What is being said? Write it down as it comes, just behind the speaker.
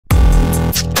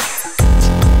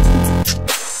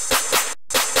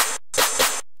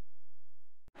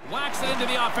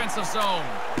offensive zone.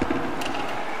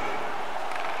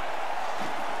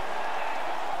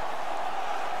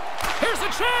 Here's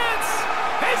a chance!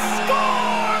 He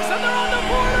scores! And they're on the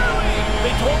board early!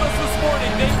 They told us this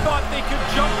morning they thought they could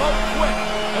jump out quick,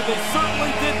 and they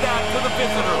certainly did that to the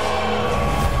visitors.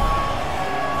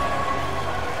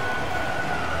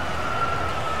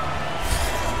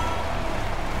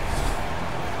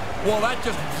 Well, that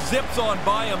just zips on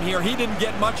by him here. He didn't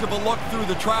get much of a look through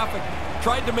the traffic.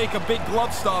 Tried to make a big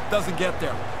glove stop, doesn't get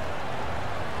there.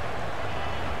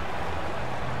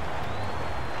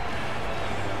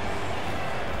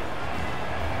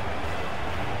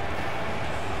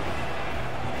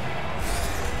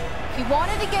 He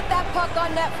wanted to get that puck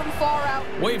on net from far out.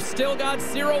 We've still got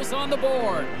zeros on the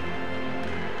board.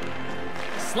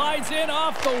 Slides in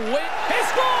off the wing. He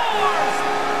scores!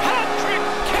 Patrick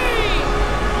Kane!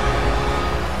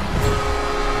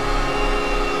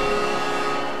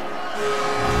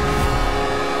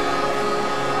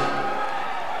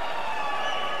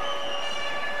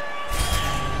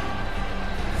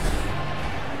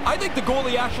 I think the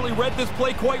goalie actually read this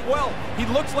play quite well. He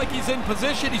looks like he's in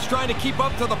position. He's trying to keep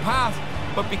up to the pass.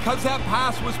 But because that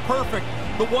pass was perfect,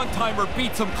 the one-timer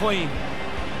beats him clean.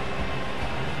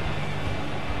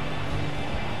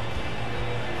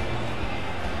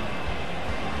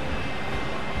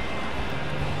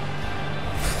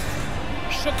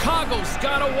 Chicago's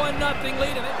got a 1-0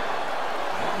 lead in it.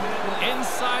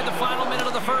 Inside the final minute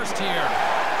of the first here.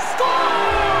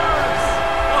 Scores!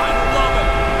 I love it.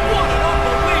 What an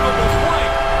unbelievable play.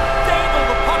 Dangle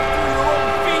the puck through your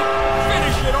own feet.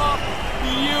 Finish it off.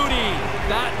 Beauty.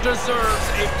 That deserves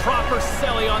a proper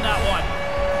celly on that one.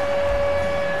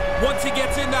 Once he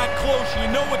gets in that close, you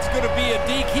know it's going to be a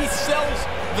deke. He sells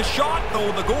the shot,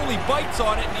 though. The goalie bites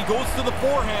on it, and he goes to the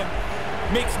forehand.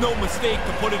 Makes no mistake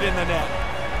to put it in the net.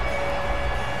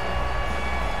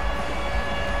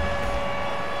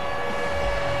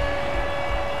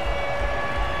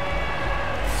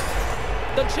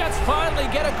 The Jets finally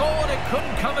get a goal, and it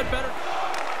couldn't come at better.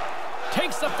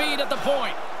 Takes the feed at the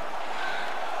point.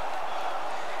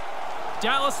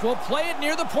 Dallas will play it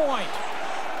near the point.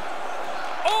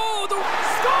 Oh, the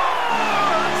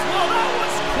scores! Well, that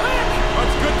was quick.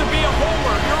 It's good to be a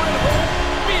homer. You're at home.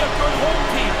 Be a good home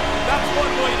team. That's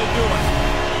one way to do it.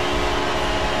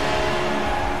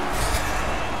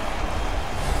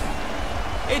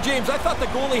 Hey, James, I thought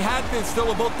the goalie had this till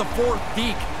about the fourth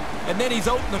deke. And then he's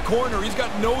out in the corner. He's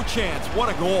got no chance. What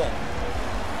a goal.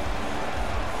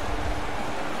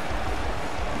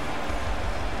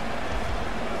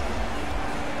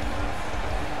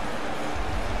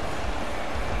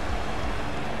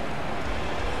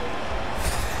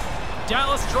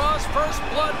 Dallas draws first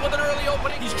blood with an early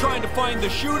opening. He's trying to find the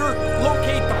shooter,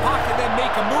 locate the puck, and then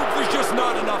make a move. There's just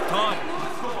not enough time.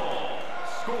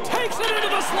 Takes it into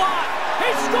the slot. He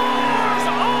scores!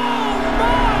 Oh,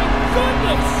 my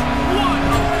goodness! What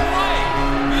a play!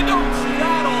 You don't see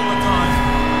that all the time.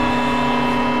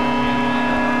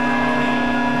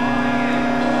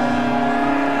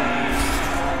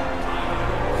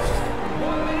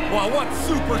 Wow, what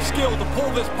super skill to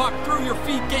pull this puck through your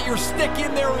feet, get your stick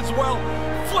in there as well,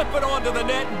 flip it onto the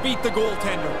net and beat the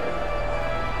goaltender.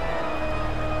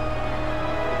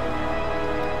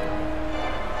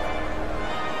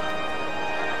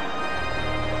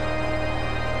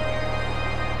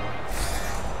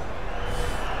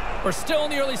 We're still in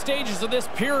the early stages of this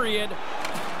period.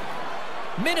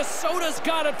 Minnesota's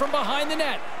got it from behind the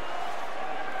net.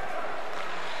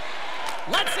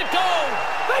 Lets it go.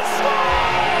 They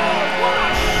score! What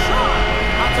a shot!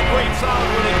 That's a great sound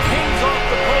when it pings off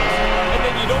the post, and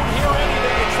then you don't hear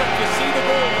anything except you see the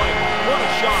goal light. What a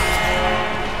shot.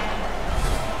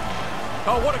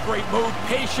 Oh, what a great move.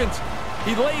 Patience.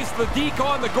 He lays the deke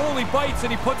on, the goalie bites,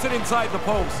 and he puts it inside the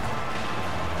post.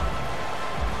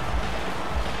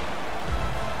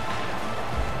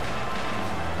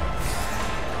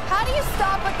 How do you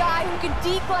stop a guy who can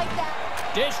deke like that?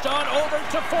 Dished on over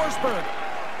to Forsberg.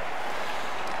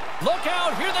 Look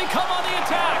out, here they come on the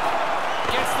attack.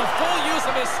 Gets the full use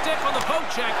of his stick on the poke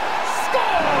check.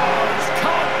 Scores!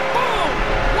 Kaboom!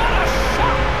 What a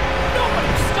shot!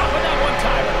 Nobody's stopping that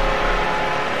one-timer.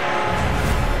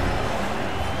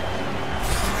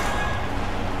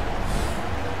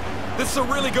 This is a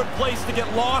really good place to get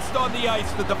lost on the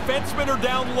ice. The defensemen are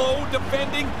down low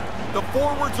defending. The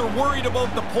forwards are worried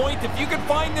about the point. If you can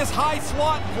find this high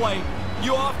slot play,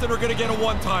 you often are going to get a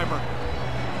one-timer.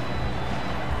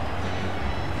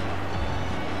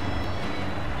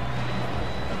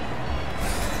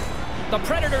 The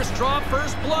Predators draw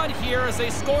first blood here as they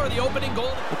score the opening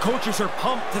goal. The coaches are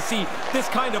pumped to see this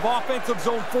kind of offensive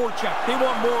zone forecheck. They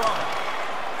want more of it.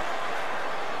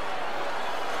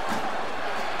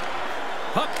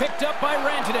 Puck picked up by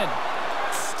Rantanen.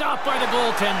 Stopped by the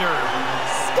goaltender.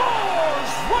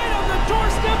 Scores! Right on the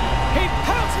doorstep. He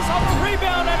pounces on the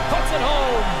rebound and puts it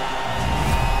home.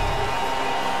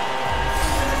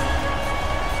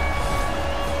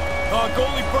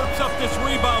 Goalie burps up this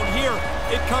rebound here.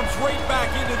 It comes right back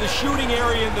into the shooting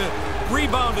area, and the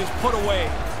rebound is put away.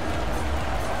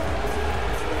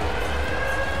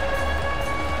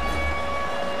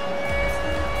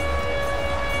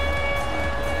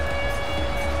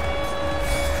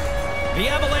 The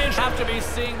Avalanche have to be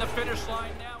seeing the finish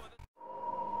line now.